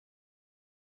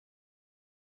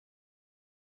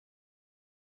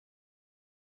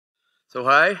So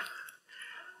hi,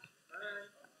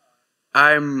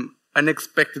 I'm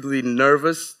unexpectedly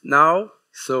nervous now,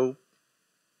 so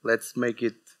let's make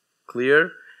it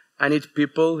clear. I need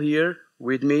people here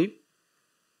with me.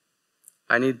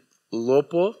 I need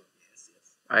Lopo.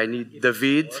 I need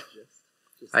David.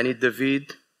 I need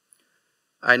David.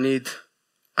 I'm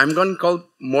going to call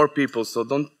more people, so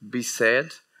don't be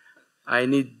sad. I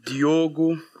need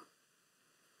Diogo.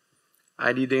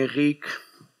 I need Henrique.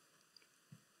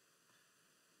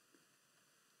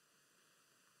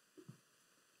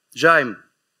 Jaime.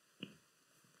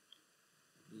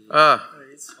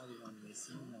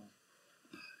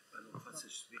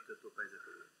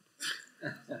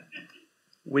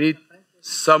 We need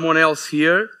someone else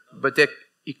here, but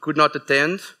he could not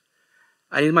attend.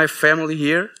 I need my family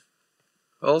here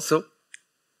also.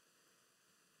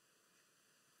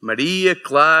 Maria,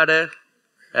 Clara,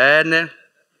 Ana.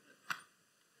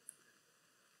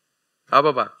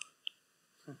 Ababa.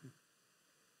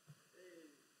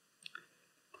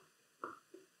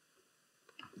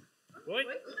 Oi?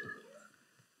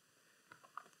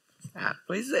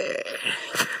 Pois é.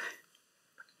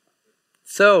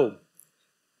 So,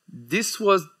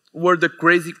 were the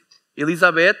crazy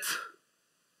Elizabeth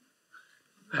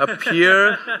up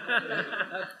here.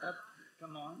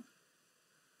 Come on.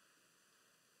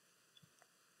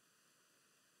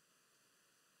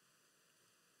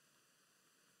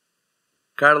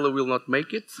 Carla will not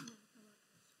make it.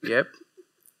 Yep.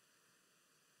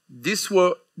 These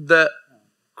were the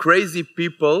crazy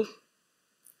people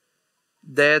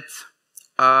that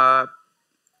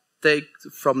take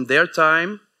from their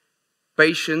time,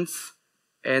 patience,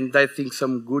 and I think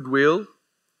some goodwill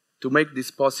to make this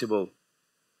possible.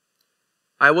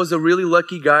 I was a really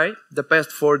lucky guy the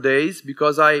past 4 days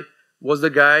because I was the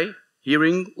guy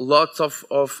hearing lots of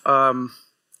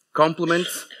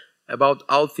compliments about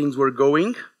how things were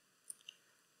going.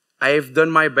 I have done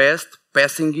my best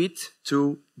passing it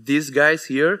to these guys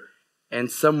here and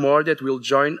some more that will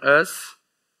join us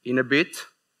in a bit.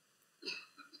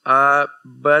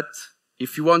 But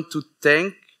if you want to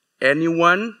thank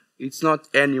anyone, it's not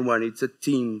anyone, it's a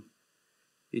team.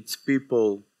 It's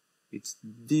people. It's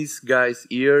these guys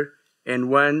here and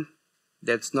one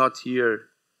that's not here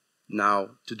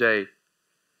now, today.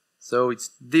 So it's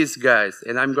these guys,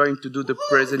 and I'm going to do the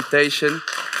presentation.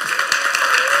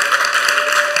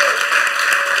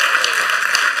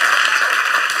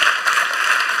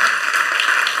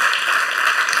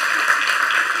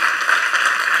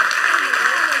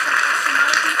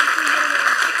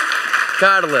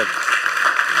 Carla.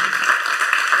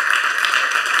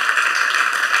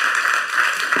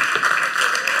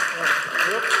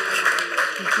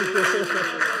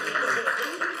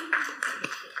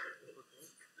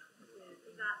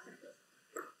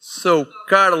 So,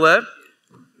 Carla,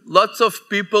 lots of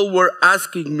people were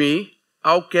asking me,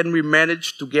 how can we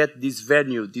manage to get this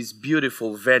venue, this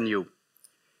beautiful venue?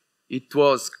 It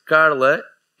was Carla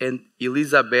and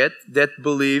Elizabeth that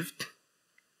believed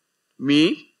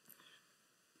me,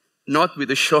 not with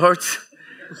the shorts,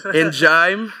 and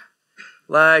Jaime,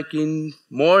 like in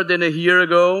more than a year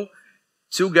ago,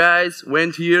 two guys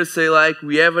went here, say like,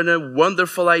 we have a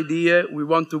wonderful idea, we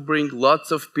want to bring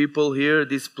lots of people here,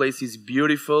 this place is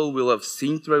beautiful, we'll have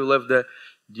Sintra, we'll have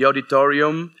the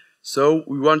auditorium, so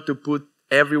we want to put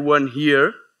everyone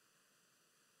here,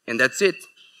 and that's it.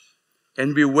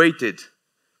 And we waited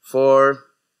for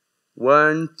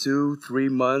 1, 2, 3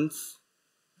 months,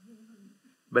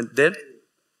 but then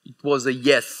it was a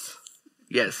yes,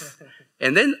 yes.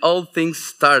 And then all things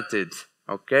started,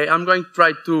 okay? I'm going to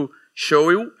try to show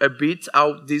you a bit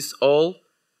how this all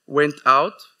went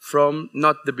out from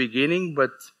not the beginning, but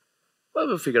well,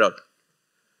 we'll figure out.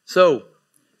 So,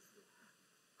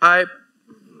 I'm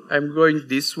going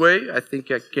this way. I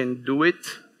think I can do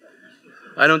it.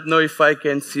 I don't know if I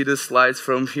can see the slides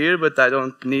from here, but I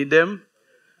don't need them.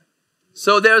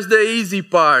 So there's the easy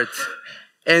part.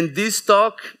 And this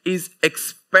talk is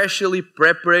especially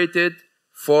prepared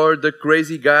for the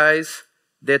crazy guys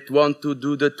that want to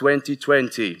do the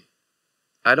 2020.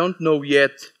 I don't know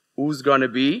yet who's gonna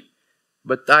be,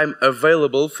 but I'm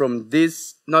available from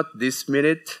this, not this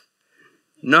minute,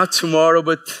 not tomorrow,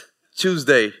 but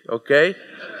Tuesday, okay?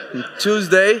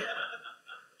 Tuesday,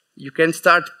 you can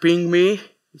start ping me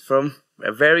from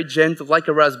a very gentle, like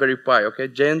a Raspberry Pi, okay?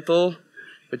 Gentle,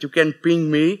 but you can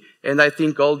ping me, and I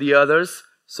think all the others,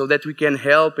 so that we can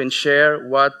help and share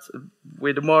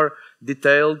with more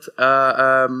detailed,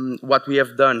 what we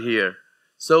have done here.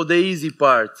 So the easy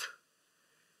part.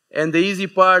 And the easy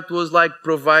part was like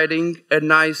providing a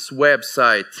nice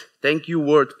website. Thank you,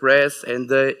 WordPress and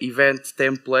the event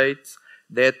templates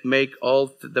that make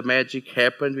all the magic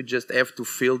happen. We just have to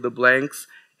fill the blanks.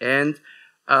 And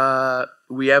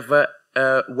we have a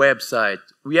website.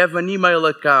 We have an email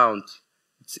account.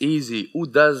 It's easy. Who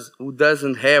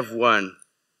doesn't have one,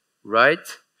 right?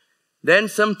 Then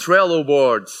some Trello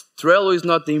boards. Trello is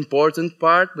not the important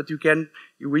part, but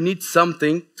we need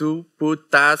something to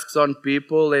put tasks on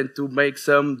people and to make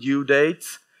some due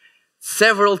dates.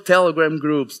 Several Telegram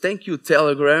groups. Thank you,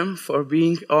 Telegram, for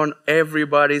being on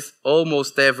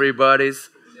almost everybody's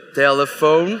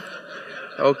telephone,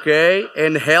 okay,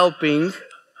 and helping.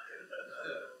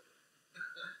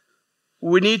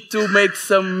 We need to make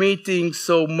some meetings,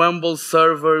 so Mumble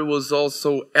server was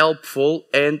also helpful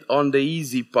and on the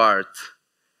easy part.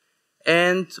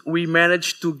 And we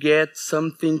managed to get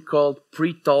something called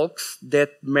pre-talks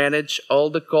that manage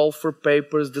all the call for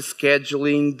papers, the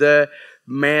scheduling, the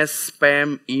mass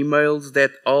spam emails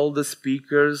that all the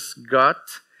speakers got.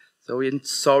 So we're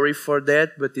sorry for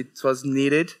that, but it was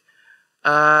needed.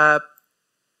 And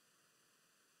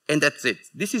that's it.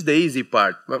 This is the easy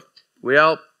part. Well, we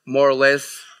are more or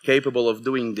less capable of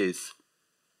doing this.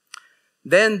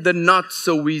 Then the not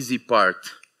so easy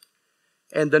part.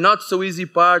 And the not so easy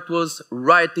part was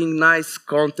writing nice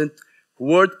content.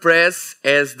 WordPress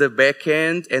as the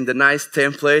backend and the nice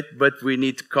template, but we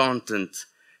need content.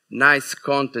 Nice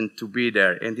content to be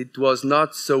there. And it was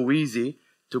not so easy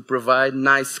to provide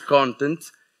nice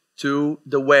content to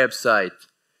the website.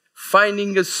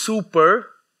 Finding a super,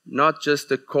 not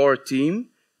just a core team,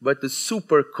 but a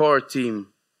super core team.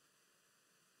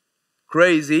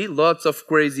 Crazy, lots of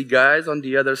crazy guys on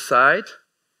the other side.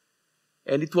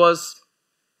 And it was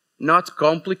not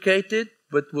complicated,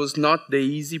 but was not the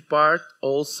easy part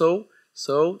also.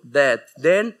 So that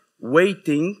then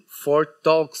waiting for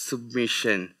talk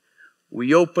submission.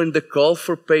 We opened the call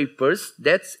for papers,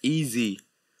 that's easy.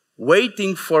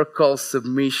 Waiting for call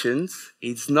submissions,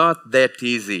 it's not that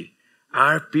easy.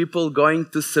 Are people going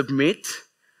to submit?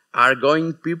 Are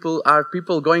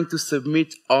people going to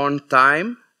submit on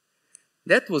time?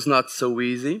 That was not so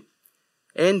easy.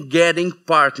 And getting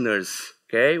partners,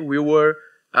 okay?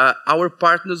 Our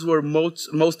partners were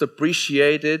most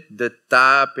appreciated, the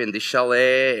tap and the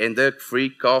chalet and the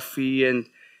free coffee. And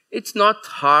it's not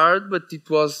hard, but it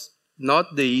was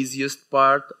not the easiest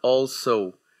part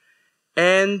also.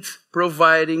 And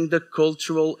providing the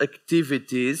cultural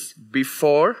activities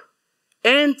before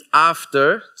and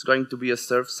after. It's going to be a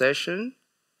surf session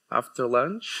after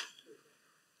lunch.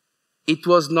 It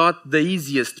was not the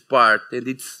easiest part, and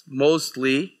it's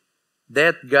mostly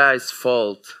that guy's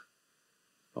fault.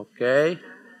 Okay?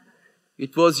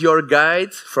 It was your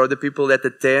guide for the people that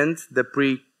attend the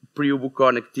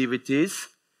pre-Ubucon activities.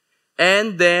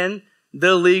 And then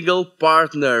the legal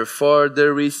partner for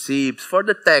the receipts, for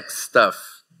the tax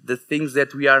stuff, the things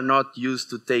that we are not used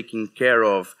to taking care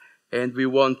of. And we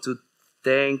want to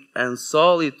thank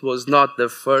Ansol. It was not the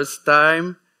first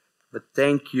time, but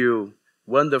thank you.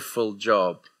 Wonderful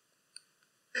job.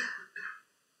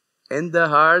 And the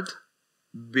hard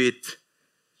bit.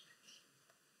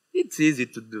 It's easy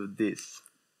to do this.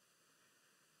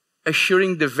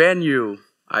 Assuring the venue.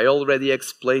 I already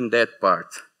explained that part.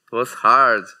 It was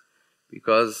hard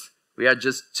because we are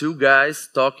just two guys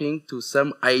talking to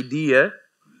some idea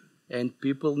and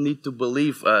people need to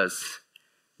believe us.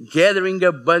 Gathering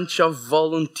a bunch of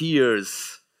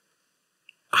volunteers.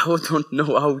 I don't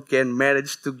know how we can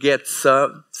manage to get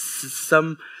so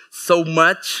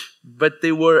much, but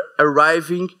they were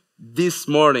arriving this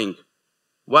morning.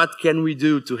 What can we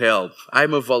do to help?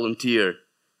 I'm a volunteer.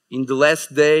 In the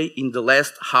last day, in the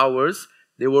last hours,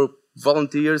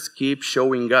 volunteers keep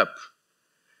showing up.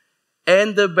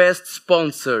 And the best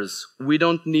sponsors. We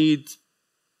don't need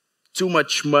too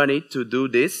much money to do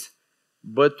this,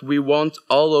 but we want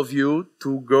all of you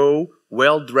to go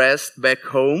well-dressed back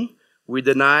home with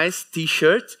a nice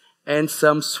t-shirt and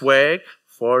some swag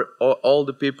for all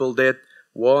the people that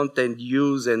want and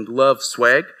use and love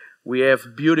swag. We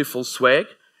have beautiful swag.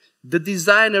 The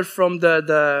designer from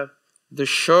the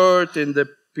shirt and the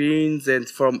pins and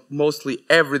from mostly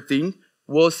everything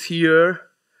was here,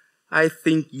 I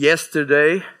think,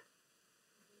 yesterday.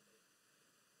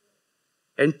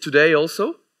 And today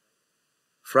also?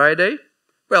 Friday?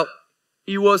 Well,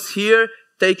 he was here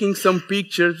taking some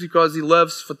pictures because he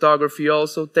loves photography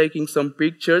also, taking some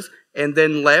pictures, and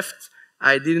then left.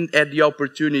 I didn't have the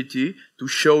opportunity to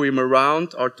show him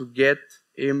around or to get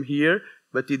him here,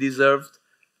 but he deserved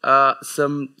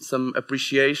some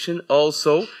appreciation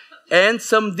also. And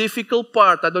some difficult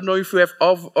part. I don't know if you have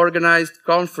organized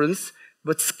conference,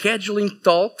 but scheduling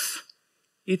talks,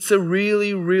 it's a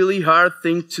really, really hard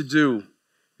thing to do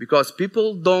because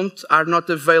people are not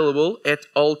available at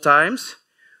all times.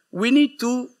 we need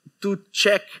to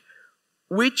check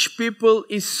which people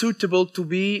is suitable to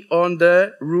be on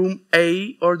the room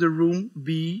A or the room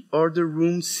B or the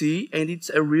room C, and it's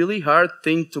a really hard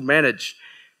thing to manage.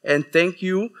 And thank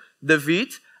you,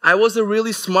 David. I was a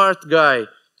really smart guy.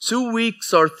 2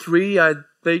 weeks or 3, I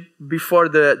think, before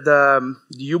the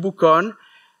Ubucon,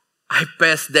 I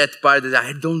passed that part that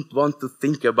I don't want to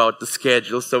think about the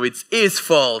schedule, so it's his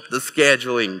fault, the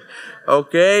scheduling.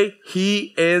 Okay?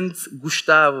 He and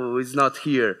Gustavo is not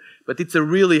here. But it's a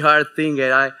really hard thing,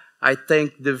 and I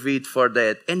thank David for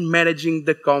that. And managing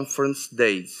the conference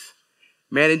days.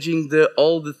 Managing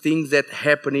all the things that are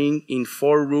happening in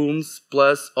 4 rooms,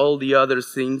 plus all the other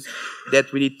things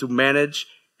that we need to manage.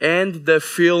 And the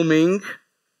filming,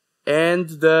 and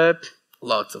the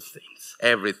lots of things,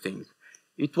 everything.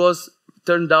 It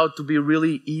turned out to be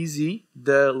really easy,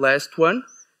 the last one,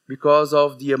 because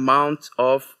of the amount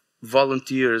of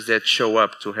volunteers that show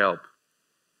up to help.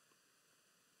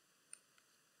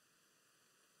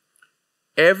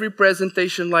 Every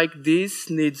presentation like this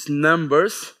needs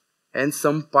numbers and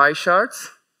some pie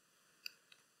charts.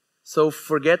 So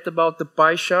forget about the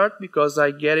pie chart because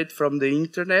I get it from the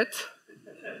internet.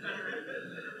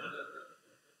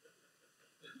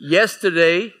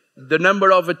 Yesterday, the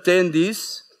number of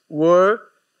attendees were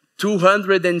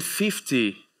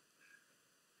 250.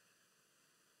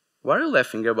 What are you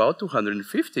laughing about?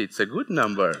 250? It's a good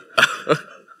number.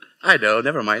 I know,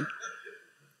 never mind.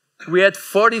 We had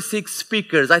 46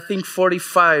 speakers, I think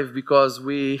 45 because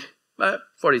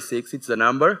 46, it's the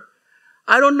number.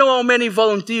 I don't know how many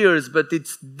volunteers, but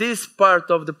it's this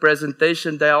part of the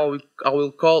presentation that I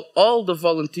will call all the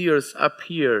volunteers up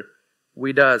here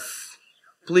with us.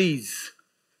 Please,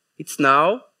 it's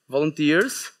now,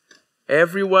 volunteers,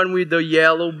 everyone with the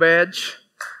yellow badge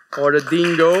or the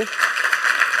dingo.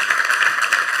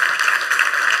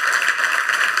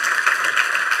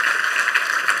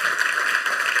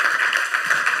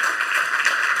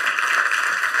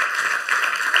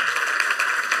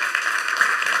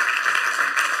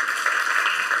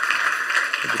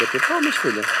 Palmas,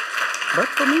 filha.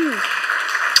 Bate palminha.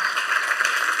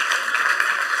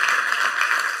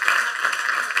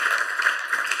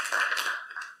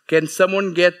 Can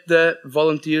someone get the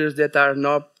volunteers that are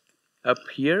not up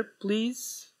here,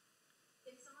 please?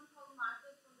 Can someone call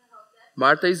Martha from the help desk?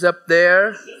 Martha is up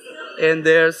there, and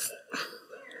there's...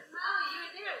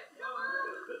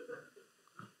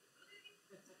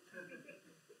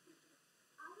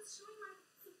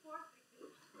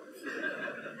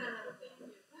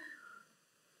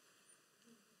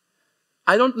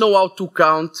 I don't know how to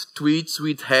count tweets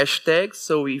with hashtags,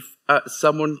 so if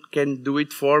someone can do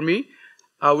it for me,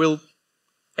 I will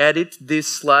edit this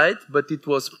slide, but it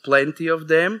was plenty of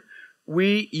them.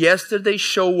 We yesterday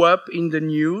show up in the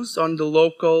news on the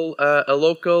local, a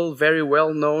local very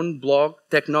well-known blog,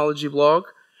 technology blog,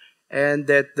 and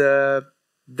that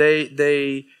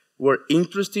they were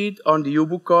interested on the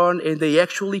Ubucon, and they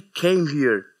actually came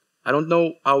here. I don't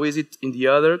know how is it in the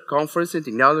other conferences,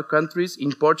 in other countries.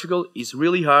 In Portugal, it's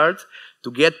really hard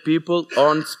to get people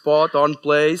on spot, on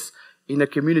place, in a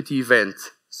community event.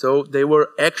 So they were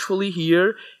actually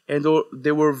here, and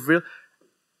they were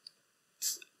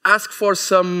asked for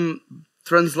some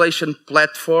translation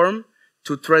platform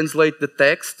to translate the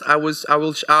text. I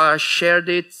shared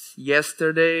it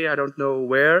yesterday, I don't know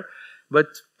where, but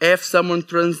have someone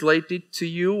translate it to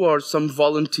you or some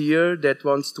volunteer that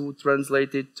wants to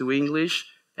translate it to English,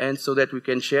 and so that we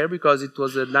can share, because it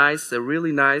was a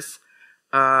really nice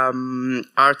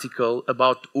article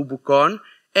about Ubucon.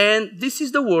 And this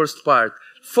is the worst part.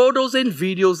 Photos and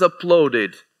videos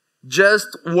uploaded,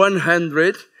 just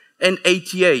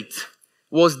 188.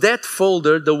 Was that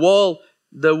folder, the wall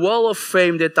of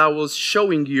fame that I was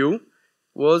showing you,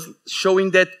 was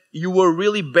showing that you were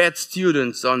really bad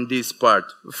students on this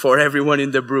part for everyone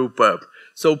in the brew pub.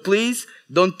 So please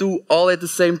don't do all at the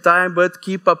same time, but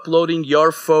keep uploading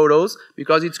your photos,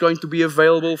 because it's going to be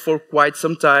available for quite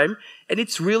some time. And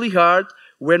it's really hard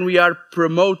when we are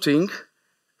promoting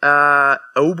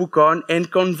Ubucon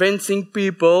and convincing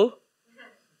people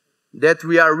that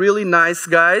we are really nice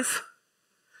guys.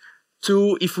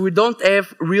 If we don't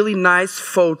have really nice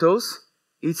photos,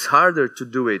 it's harder to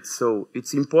do it. So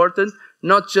it's important,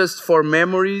 not just for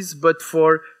memories, but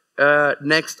for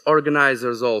next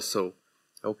organizers also.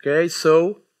 Okay,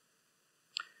 so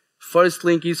first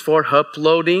link is for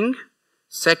uploading.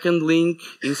 Second link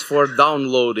is for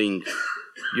downloading.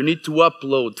 You need to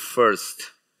upload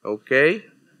first, okay?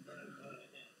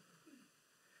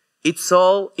 It's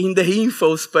all in the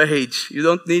infos page. You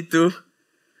don't need to.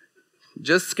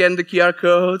 Just scan the QR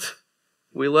code.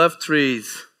 We love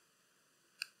trees.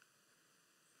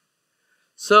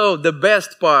 So, the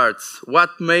best parts,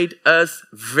 what made us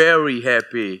very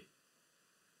happy.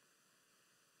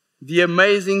 The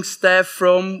amazing staff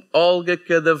from Olga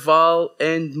Cadaval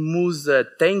and Musa,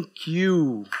 thank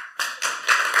you.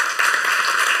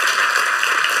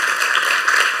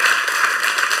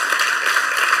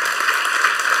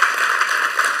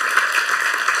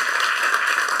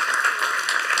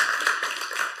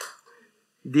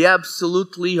 The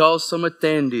absolutely awesome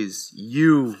attendees,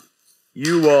 you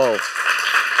all.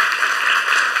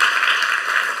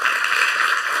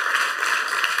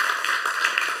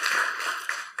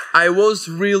 I was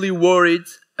really worried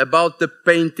about the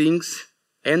paintings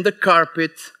and the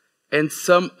carpet and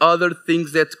some other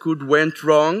things that could went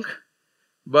wrong,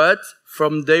 but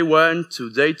from day 1 to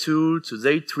day 2 to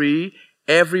day 3,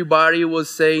 everybody was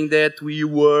saying that we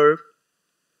were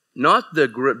not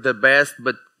the best,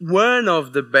 but one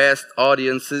of the best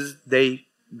audiences they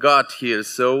got here.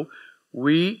 So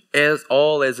we, as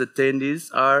attendees,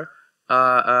 are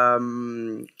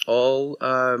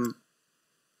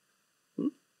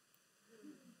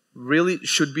really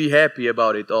should be happy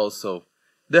about it also.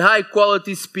 The high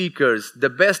quality speakers. The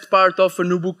best part of an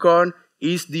Ubucon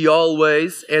is the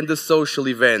always and the social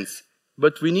events.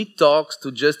 But we need talks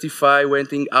to justify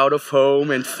waiting out of home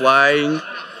and flying.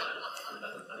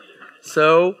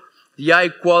 So the high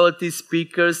quality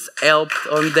speakers helped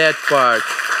on that part.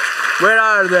 Where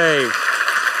are they?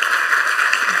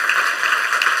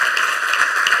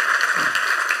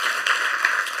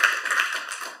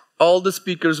 All the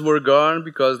speakers were gone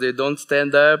because they don't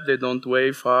stand up, they don't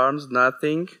wave arms,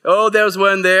 nothing. Oh, there's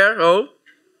one there. Oh,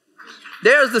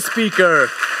 there's the speaker.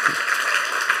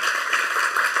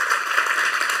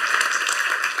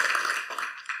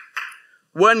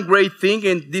 One great thing,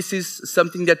 and this is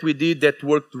something that we did that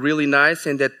worked really nice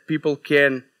and that people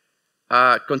can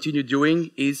continue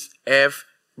doing, is have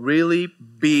really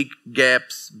big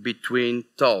gaps between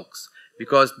talks,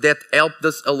 because that helped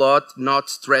us a lot not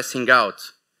stressing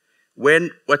out.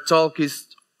 When a talk is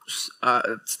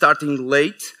starting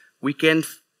late, we can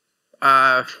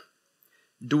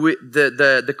do it,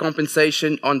 the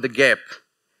compensation on the gap.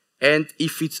 And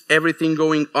if it's everything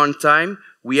going on time,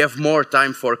 we have more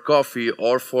time for coffee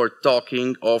or for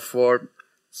talking or for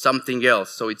something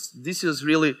else. So this is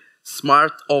really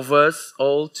smart of us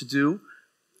all to do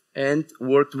and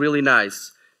worked really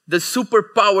nice. The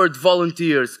super-powered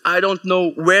volunteers. I don't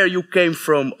know where you came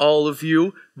from, all of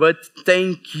you, but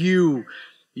thank you.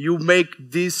 You make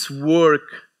this work,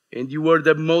 and you were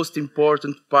the most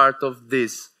important part of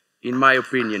this, in my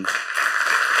opinion.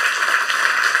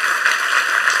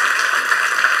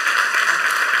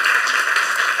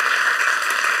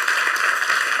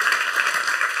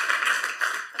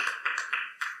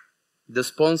 The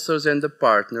sponsors and the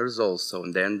partners also,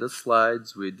 and then the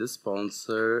slides with the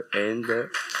sponsor and the...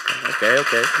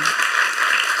 Okay.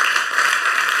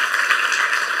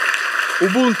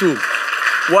 Ubuntu.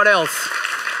 What else?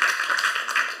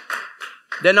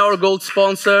 Then our gold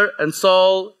sponsor,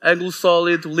 Ansol, Ângulo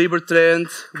Sólido, Libertrend.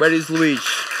 Where is Luis?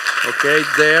 Okay,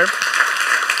 there.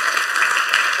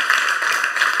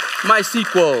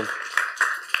 MySQL.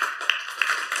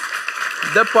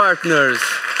 The partners.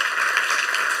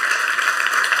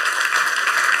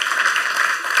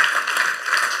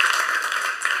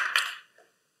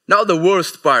 Now the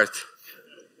worst part.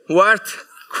 What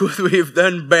could we have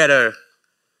done better?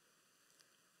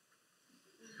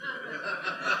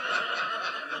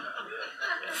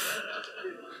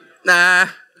 Nah.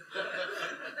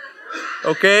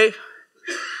 Okay.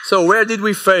 So where did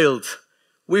we fail?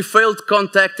 We failed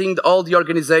contacting all the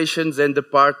organizations and the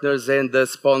partners and the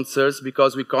sponsors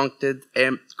because we contacted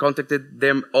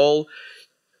them all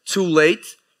too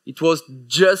late. It was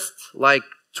just like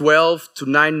 12 to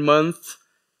 9 months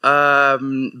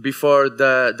before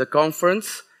the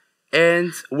conference.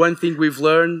 And one thing we've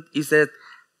learned is that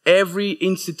every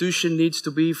institution needs to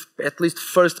be at least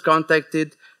first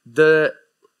contacted the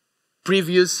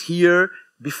previous year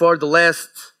before the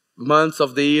last months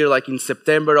of the year, like in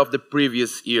September of the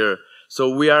previous year. So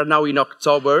we are now in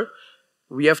October.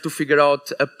 We have to figure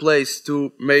out a place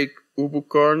to make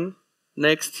Ubucon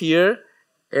next year,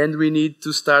 and we need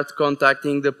to start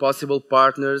contacting the possible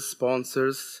partners,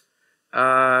 sponsors,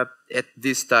 at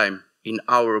this time, in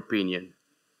our opinion.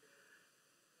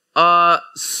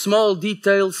 Small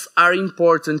details are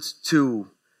important too.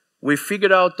 We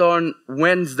figured out on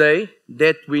Wednesday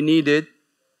that we needed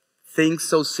things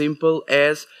so simple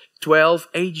as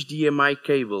 12 HDMI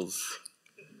cables.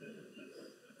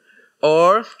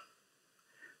 Or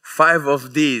 5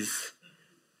 of these.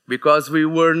 Because we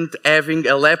weren't having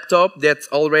a laptop that's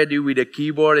already with a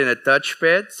keyboard and a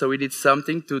touchpad, so we need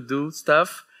something to do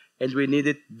stuff. And we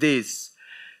needed this.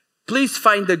 Please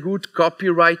find a good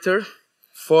copywriter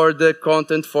for the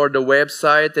content for the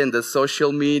website and the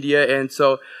social media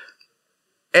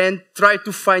and try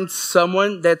to find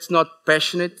someone that's not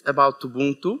passionate about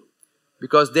Ubuntu,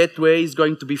 because that way is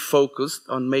going to be focused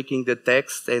on making the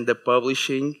text and the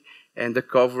publishing and the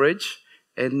coverage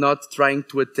and not trying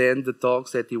to attend the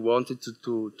talks that he wanted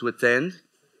to attend.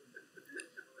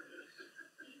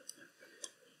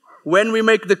 When we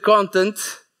make the content,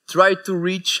 try to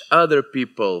reach other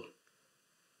people.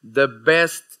 The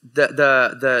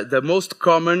most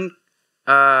common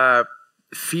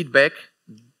feedback,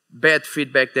 bad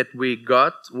feedback that we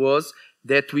got was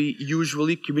that we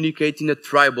usually communicate in a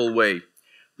tribal way.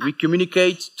 We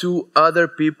communicate to other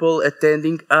people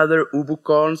attending other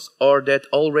Ubucons or that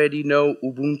already know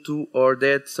Ubuntu or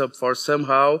that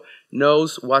somehow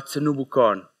knows what's an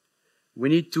Ubucon. We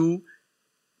need to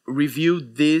review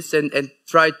this and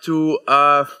try to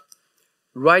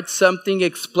write something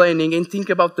explaining and think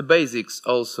about the basics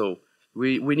also.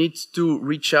 We need to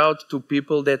reach out to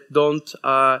people that don't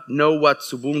know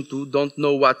what's Ubuntu, don't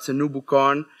know what's an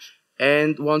Ubucon,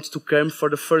 and want to come for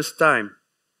the first time.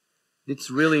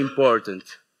 It's really important.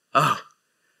 Oh,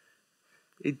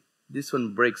 this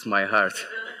one breaks my heart.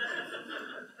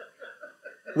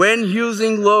 When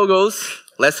using logos,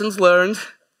 lessons learned,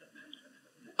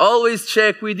 always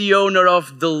check with the owner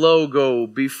of the logo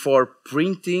before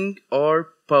printing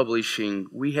or publishing.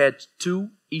 We had 2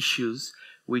 issues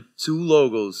with 2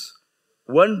 logos.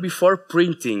 One before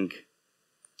printing,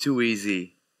 too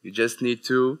easy. You just need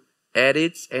to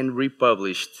edit and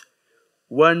republish.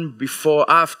 One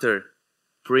after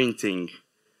printing.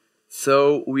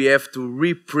 So we have to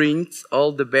reprint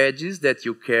all the badges that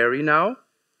you carry now.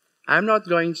 I'm not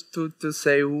going to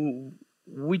say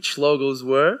which logos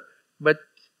were, but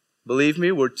believe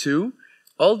me, were 2.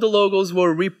 All the logos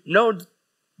were no,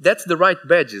 that's the right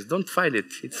badges. Don't find it.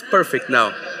 It's perfect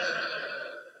now.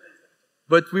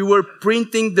 But we were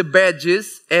printing the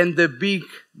badges and the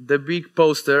big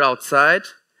poster outside,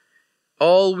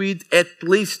 all with at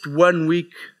least 1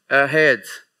 week ahead.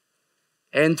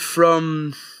 And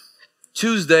from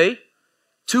Tuesday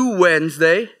to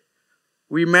Wednesday,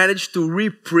 we managed to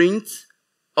reprint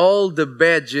all the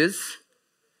badges,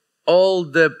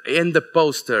 and the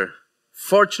poster.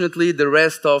 Fortunately, the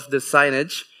rest of the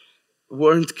signage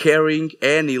weren't carrying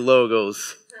any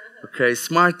logos. Okay,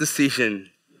 smart decision.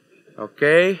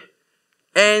 Okay?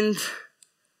 And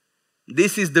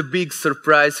this is the big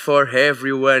surprise for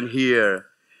everyone here.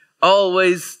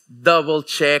 Always double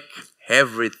check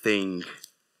everything.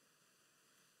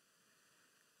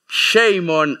 Shame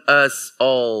on us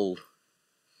all.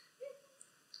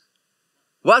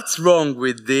 What's wrong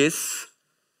with this?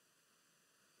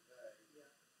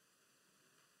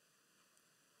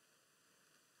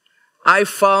 I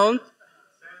found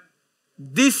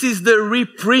this is the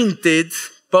reprinted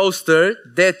poster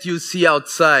that you see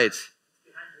outside.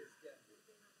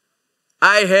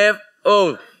 I've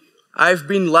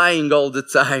been lying all the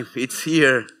time. It's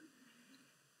here.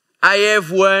 I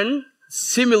have one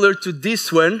similar to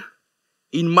this one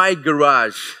in my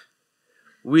garage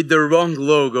with the wrong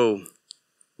logo.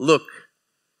 Look.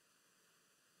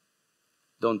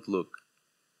 Don't look.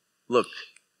 Look.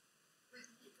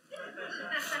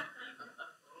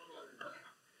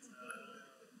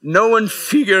 No one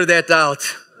figured that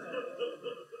out.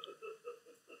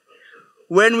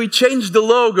 When we changed the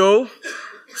logo,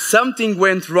 something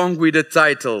went wrong with the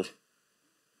title.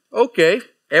 Okay,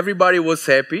 everybody was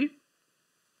happy,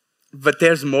 but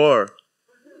there's more.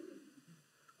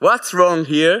 What's wrong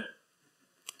here?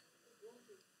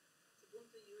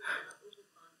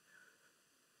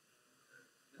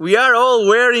 We are all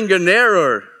wearing an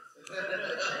error.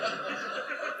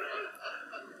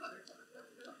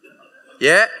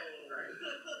 Yeah?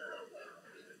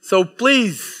 So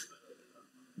please,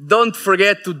 don't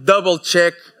forget to double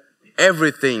check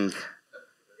everything.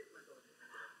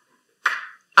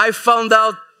 I found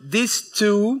out these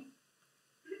 2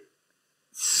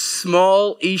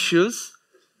 small issues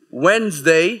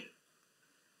Wednesday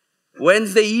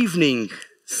evening.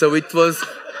 So it was,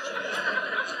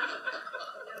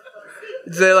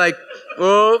 they're like,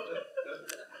 oh,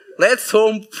 let's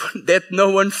hope that no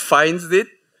one finds it.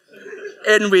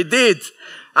 And we did.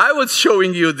 I was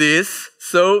showing you this,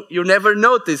 so you never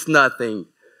noticed nothing.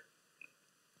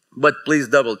 But please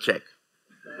double check.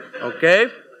 Okay?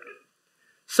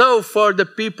 So for the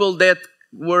people that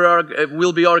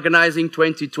will be organizing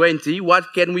 2020,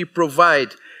 what can we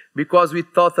provide? Because we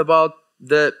thought about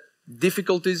the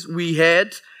difficulties we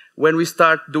had when we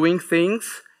start doing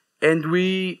things, and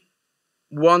we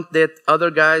want that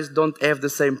other guys don't have the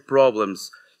same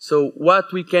problems. So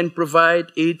what we can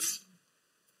provide is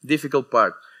difficult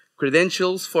part.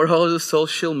 Credentials for all the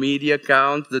social media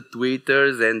accounts, the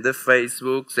Twitters and the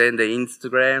Facebooks and the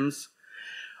Instagrams.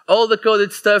 All the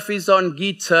coded stuff is on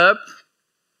GitHub,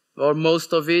 or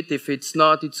most of it. If it's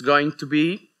not, it's going to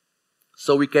be.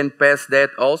 So we can pass that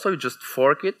also, you just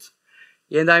fork it.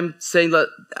 And I'm saying that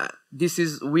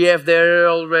we have there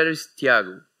already,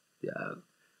 Tiago. Yeah.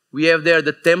 We have there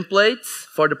the templates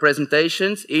for the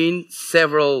presentations in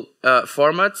several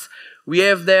formats. We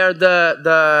have there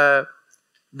the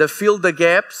fill the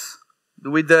gaps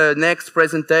with the next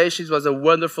presentation. It was a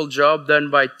wonderful job done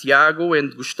by Tiago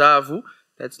and Gustavo.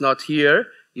 That's not here.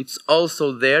 It's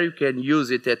also there. You can use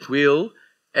it at will.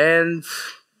 And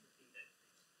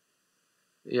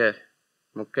yeah,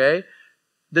 okay.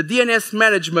 The DNS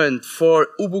management for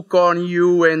Ubucon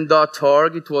U and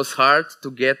 .org, it was hard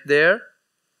to get there.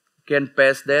 Can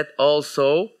pass that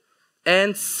also.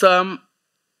 And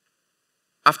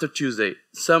after Tuesday,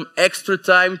 some extra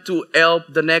time to help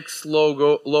the next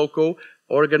LoCo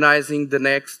organizing the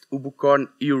next Ubucon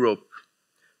Europe.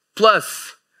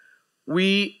 Plus,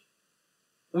 we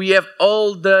have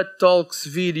all the talks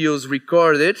videos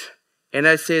recorded, and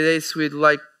I say this with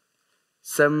like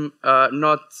some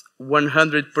not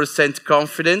 100%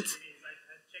 confident.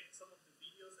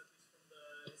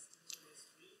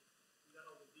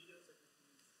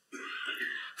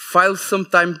 Files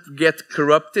sometimes get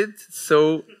corrupted,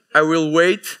 so I will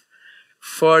wait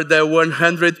for the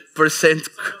 100%.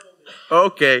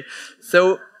 Okay,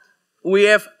 so we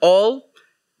have all,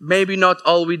 maybe not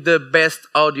all with the best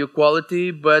audio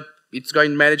quality, but it's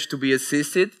going to manage to be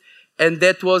assisted. And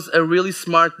that was a really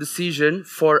smart decision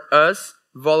for us,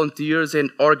 volunteers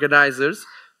and organizers,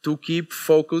 to keep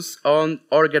focus on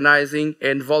organizing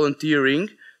and volunteering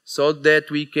so that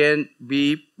we can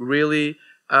be really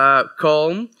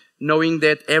calm, knowing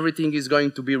that everything is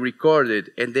going to be recorded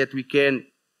and that we can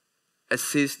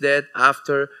assist that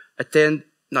after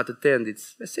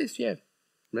it's assist, yeah.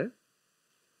 Right?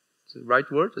 It's the right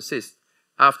word, assist,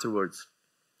 afterwards.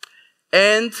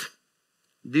 And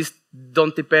this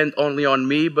don't depend only on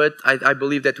me, but I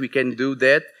believe that we can do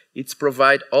that. It's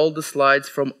provide all the slides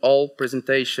from all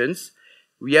presentations.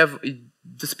 We have,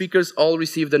 the speakers all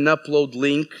received an upload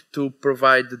link to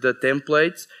provide the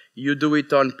templates. You do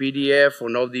it on PDF,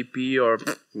 on ODP, or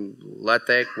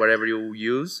LaTeX, whatever you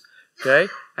use,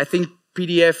 okay? I think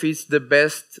PDF is the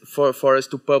best for us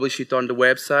to publish it on the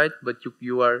website, but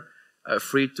you are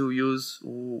free to use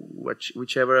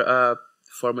whichever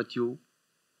format you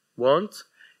want.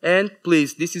 And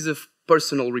please, this is a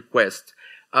personal request.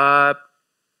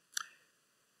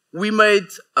 We made,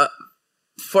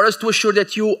 for us to assure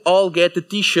that you all get a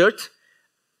t-shirt,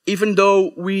 even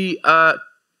though we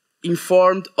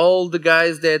informed all the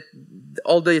guys that,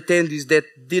 all the attendees that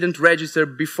didn't register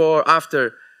before,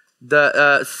 after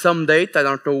the some date, I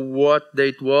don't know what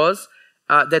date was,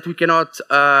 that we cannot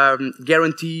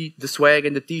guarantee the swag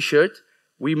and the t-shirt.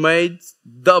 We made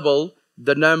double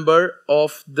the number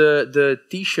of the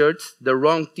t-shirts, the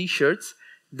wrong t-shirts,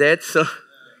 that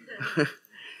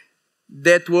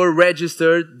that were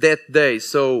registered that day.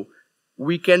 So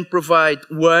we can provide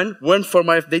one for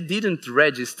they didn't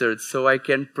register, so I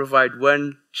can provide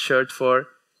one shirt for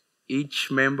each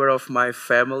member of my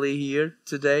family here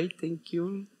today. Thank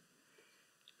you.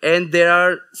 And there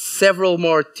are several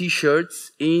more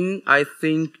t-shirts in, I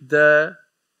think,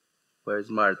 where's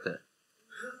Martha?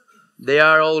 They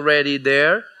are already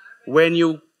there. When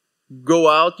you go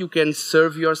out, you can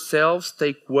serve yourselves.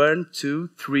 Take 1, 2,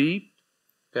 3,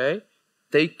 okay?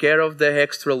 Take care of the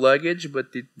extra luggage, but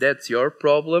that's your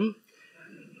problem.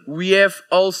 We have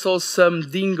also some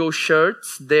dingo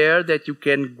shirts there that you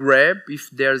can grab if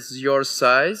there's your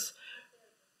size.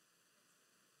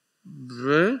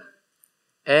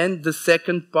 And the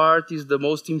second part is the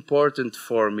most important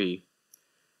for me.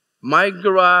 My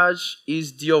garage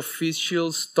is the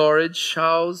official storage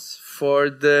house for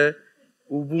the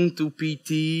Ubuntu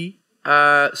PT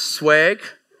swag.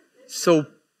 So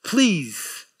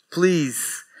please,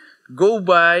 please, go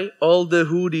buy all the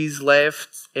hoodies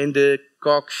left and the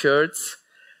cock shirts,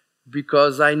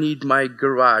 because I need my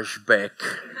garage back,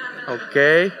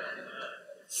 okay?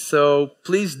 So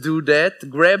please do that.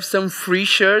 Grab some free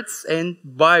shirts and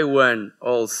buy one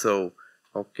also,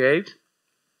 okay?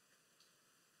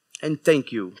 And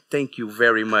thank you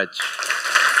very much.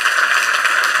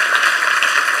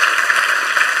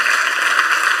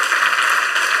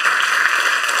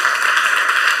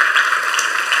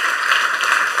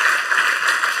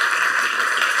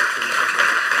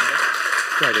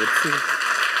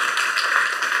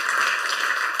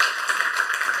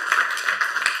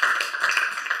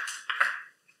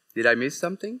 Did I miss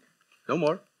something? No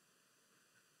more.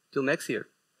 Till next year.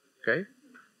 Okay?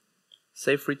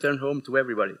 Safe return home to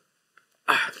everybody.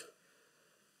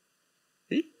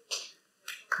 See?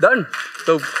 Done.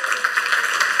 So.